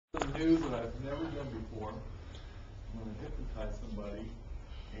new that I've never done before. I'm going to hypnotize somebody,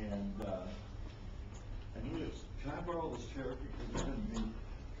 and I need it. Can I borrow this chair because it's going to be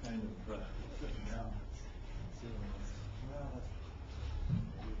kind of sitting down?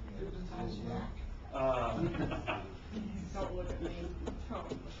 Don't look at me.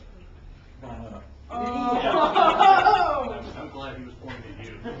 I'm glad he was pointing at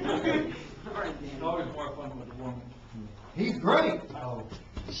you. It's always more fun with a woman. He's great. Oh.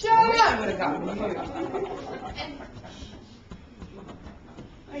 Shut up!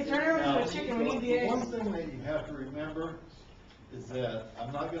 Hey, turn over to the chicken. We need the eggs. One thing that you have to remember is that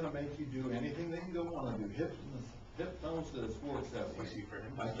I'm not going to make you do anything that you don't want to do. Hypnosis works that way.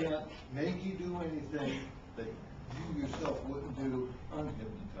 I can't make you do anything that you yourself wouldn't do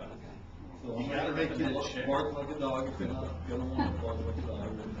unhypnotized. So I'm not going to make you bark like a dog if you're not going to want to bark like a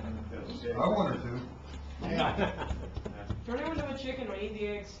dog. Okay. I wanted to. Yeah. Turn over to the chicken. We need the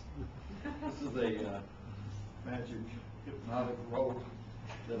eggs. This is a magic hypnotic rope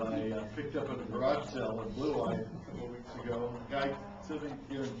that I picked up at a garage sale in Blue Eye a couple of weeks ago. The guy said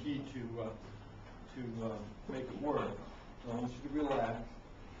he guaranteed to make it work. So I want you to relax,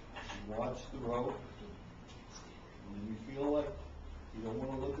 watch the rope, and when you feel like you don't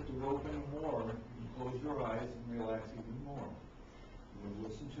want to look at the rope anymore, you can close your eyes and relax even more. You're going to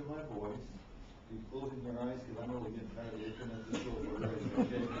listen to my voice. Keep closing your eyes because I'm really getting tired of looking at this rope already,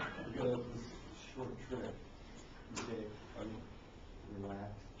 okay? We're going to have this short trick. Okay, are you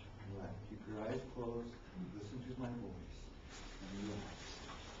relax, relax. Keep your eyes closed, listen to my voice, and relax.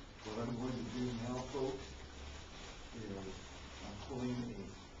 What I'm going to do now, folks, is I'm pulling a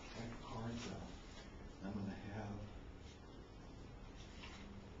deck of cards out. I'm going to have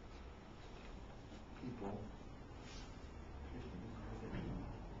people pick the card they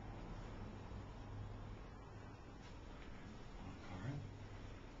want. One card,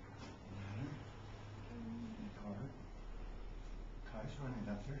 another card. Kai's running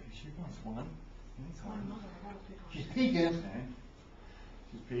up there. She wants one. Any card. She's peeking. Okay.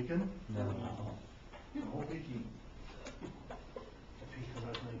 She's peeking? No. No peeking.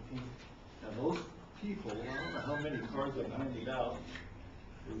 Now those people, I don't know how many cards I handed out.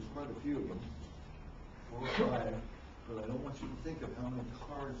 There was quite a few of them. 4 or 5. But I don't want you to think of how many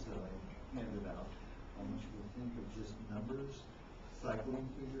cards that I handed out. I want you to think of just numbers cycling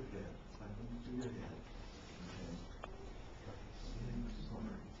through your head. Cycling through your head. Okay.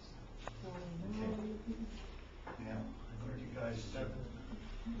 Okay. Now, I want you guys to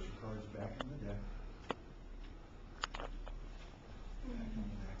put your cards back in the deck. Back in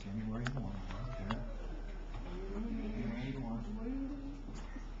the deck, anywhere you want. Okay. Anywhere you want.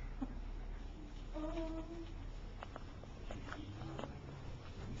 Are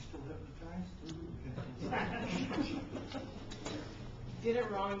you still hypnotized? Did it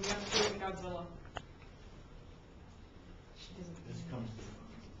wrong. You have to do it in Godzilla. This comes to the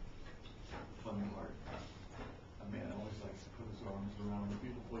funny part. A man always likes to put his arms around the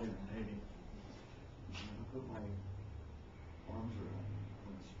beautiful young lady. I'm going to put my arms around you.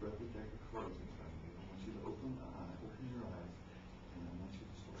 I'm going to spread the deck of cards in front of you. I want you to open your eyes, and I want you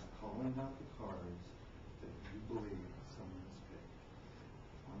to start calling out the cards that you believe someone has picked.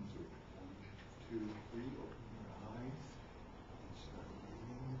 1, 2, 1, 2, 3. Open your eyes and start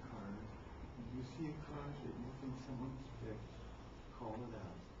reading the card. If you see a card that you think someone's picked, call it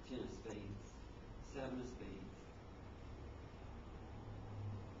out. 10 of spades, 7 of spades.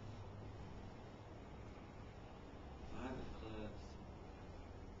 5 of clubs,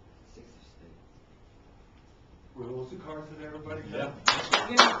 6 of spades. Were those the cards that everybody got?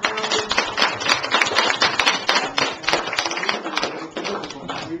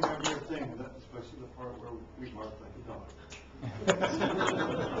 Remember your thing, especially the part where we bark like a dog.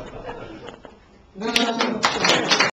 No.